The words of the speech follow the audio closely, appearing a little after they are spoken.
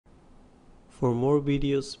For more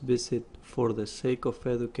videos, visit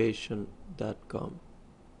forthesakeofeducation.com.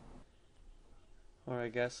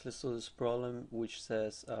 Alright guys, let's do this problem which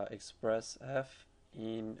says express f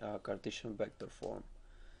in Cartesian vector form.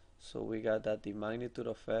 So we got that the magnitude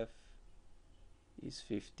of f is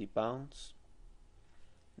 50 pounds.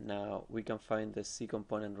 Now we can find the c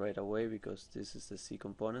component right away because this is the c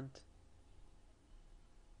component.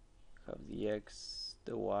 Have the x,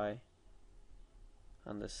 the y,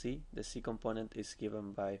 and the c. The c component is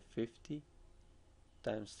given by 50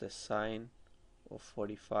 times the sine of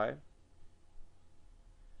 45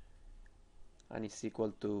 and is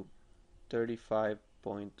equal to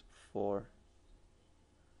 35.4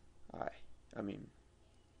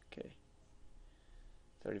 okay,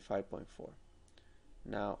 35.4.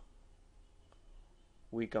 Now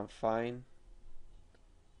we can find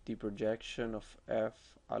the projection of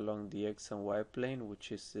f along the x and y plane,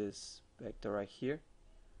 which is this vector right here,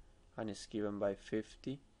 and is given by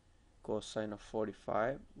 50 cosine of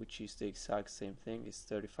 45, which is the exact same thing, is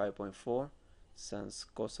 35.4, since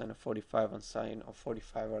cosine of 45 and sine of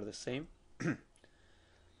 45 are the same.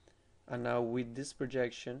 And now with this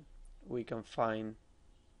projection we can find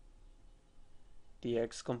the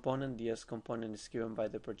x component. The x component is given by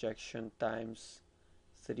the projection times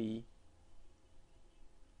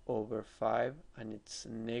 3/5, and it's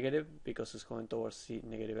negative because it's going towards the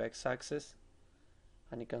negative x-axis,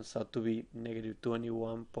 and it comes out to be negative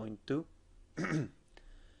 21.2.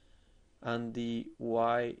 And the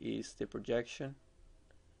y is the projection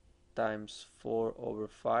times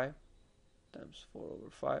 4/5 times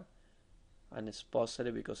 4/5, and it's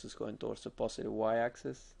positive because it's going towards the positive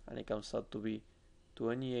y-axis, and it comes out to be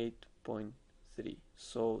 28.3.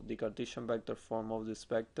 So the Cartesian vector form of this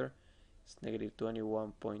vector is negative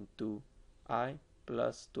 21.2i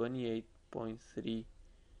plus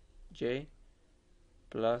 28.3j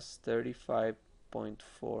plus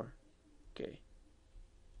 35.4k.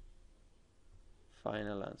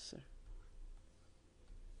 Final answer.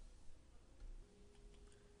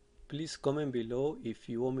 Please comment below if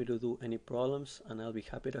you want me to do any problems, and I'll be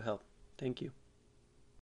happy to help. Thank you.